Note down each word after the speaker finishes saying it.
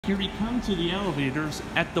Here we come to the elevators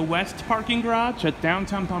at the West Parking Garage at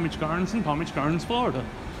downtown Palm Beach Gardens in Palm Beach Gardens, Florida.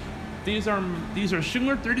 These are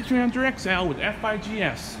Schindler 3300 XL with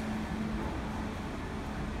FIGS.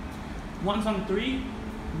 One's on 3,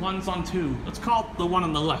 one's on 2. Let's call the one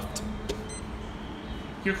on the left.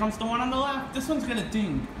 Here comes the one on the left. This one's gonna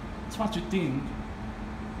ding. Let's watch it ding.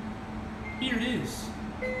 Here it is.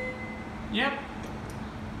 Yep.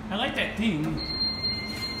 I like that ding.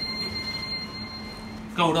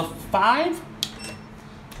 Go to 5.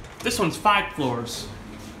 This one's 5 floors.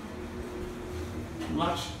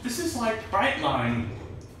 Watch. This is like Brightline.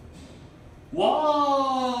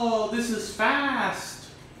 Whoa, this is fast.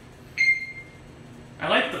 I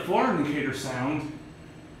like the floor indicator sound.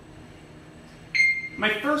 My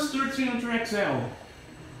first 3300 XL.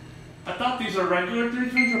 I thought these are regular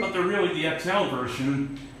 3300, but they're really the XL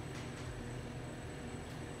version.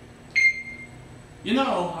 You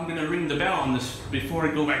know, I'm gonna ring the bell on this before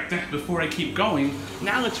I go back there, before I keep going.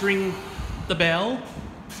 Now let's ring the bell.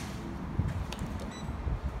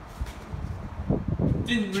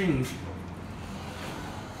 Didn't ring.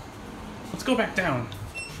 Let's go back down.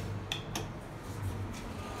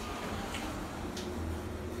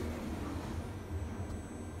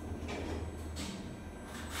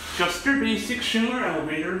 Just your basic Schindler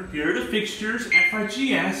elevator. Here are the fixtures,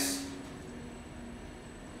 FIGS.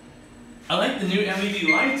 I like the new LED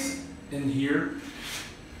lights in here.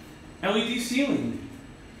 LED ceiling.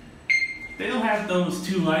 They don't have those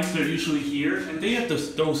 2 lights that are usually here, and they have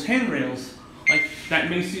those handrails, like that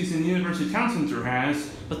Macy's and University Town Center has,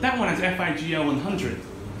 but that one has FIGL 100.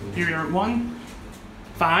 Here are 1,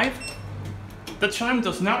 5. The chime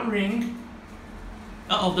does not ring.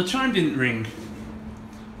 Uh-oh, the chime didn't ring.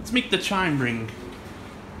 Let's make the chime ring.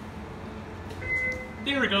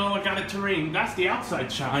 There we go, I got it to ring. That's the outside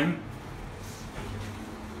chime.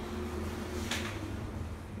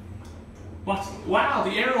 What? Wow,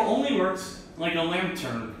 the arrow only works like a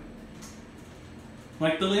lantern.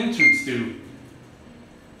 Like the lanterns do.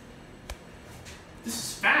 This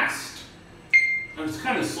is fast. It's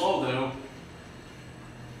kind of slow though.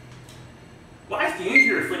 Why is the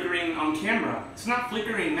interior flickering on camera? It's not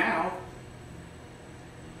flickering now.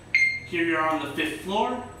 Here you are on the 5th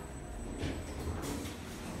floor.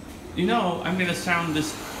 You know, I'm gonna sound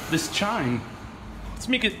this chime. Let's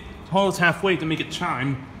make it hold halfway to make it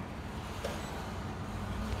chime.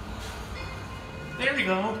 There we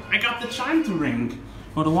go. I got the chime to ring.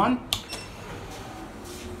 Hold on.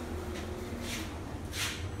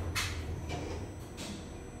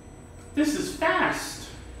 This is fast.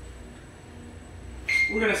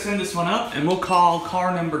 We're gonna send this one up and we'll call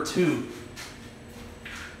car number 2.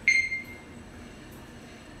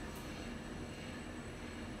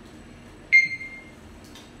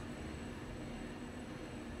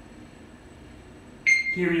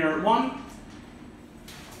 Here we are at 1.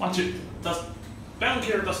 Watch it. The bell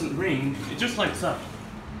here doesn't ring. It just lights up.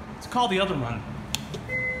 Let's call the other one.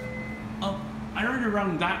 Oh, I already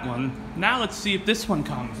rung that one. Now let's see if this one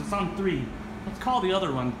comes. It's on 3. Let's call the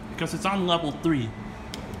other one because it's on level 3.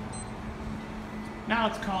 Now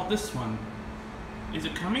let's call this one. Is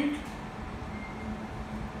it coming?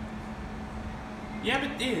 Yeah,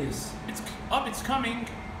 it is. It's coming.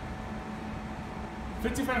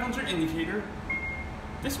 5500 indicator.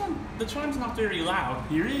 This one, the chime's not very loud.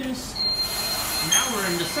 Here it is. Now we're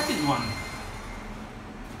in the second one.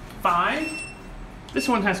 5. This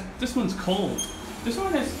one's cold. This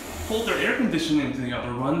one has pulled their air conditioning to the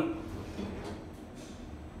other one.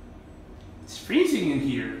 It's freezing in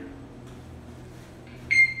here.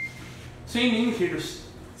 Same indicators,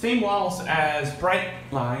 same walls as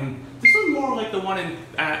Brightline. This one's more like the one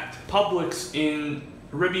at Publix in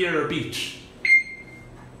Riviera Beach.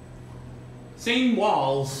 Same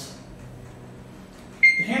walls.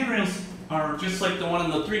 The handrails are just like the one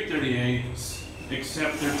in the 338s,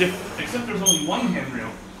 except they're different. Except there's only 1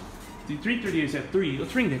 handrail. The 338 is at 3.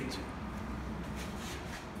 Let's ring it.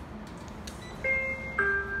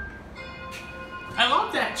 I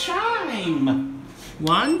love that chime.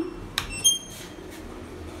 1.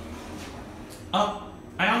 Oh,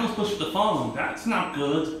 I almost pushed the phone. That's not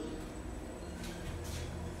good.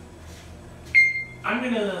 I'm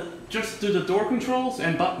gonna just do the door controls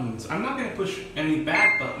and buttons. I'm not gonna push any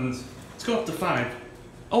bad buttons. Let's go up to 5.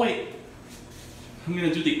 Oh wait, I'm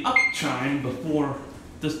gonna do the up chime before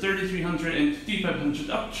this 3300 and 5500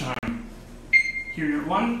 up chime. Here you're at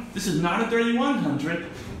 1. This is not a 3100.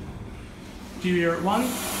 Here you're at 1.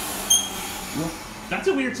 Well, that's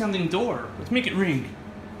a weird sounding door. Let's make it ring.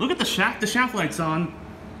 Look at the shaft. The shaft light's on.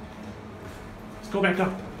 Let's go back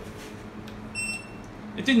up.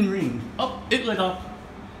 It didn't ring. Oh, it lit up.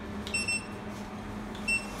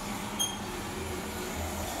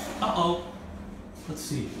 Uh-oh. Let's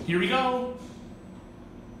see. Here we go.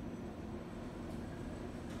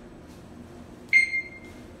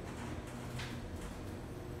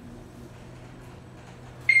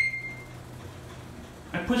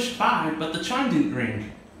 I pushed 5, but the chime didn't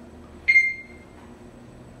ring.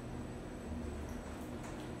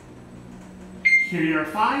 Here you are,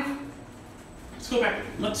 5. Let's go back.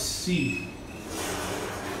 Let's see.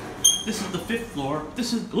 This is the 5th floor.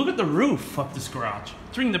 Look at the roof of this garage.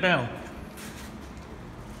 Let's ring the bell.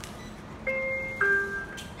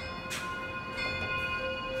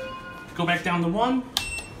 Go back down to 1.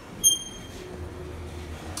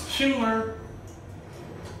 Schindler.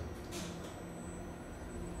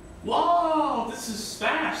 Whoa, this is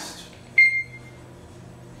fast.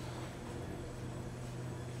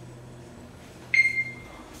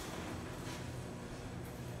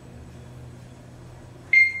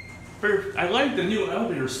 I like the new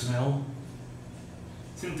elevator smell.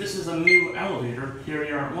 Since this is a new elevator, here we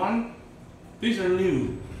are at 1. These are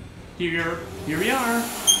new. Here we are.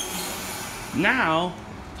 Now,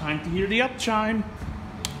 time to hear the up chime.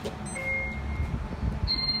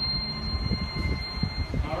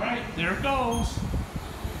 All right, there it goes.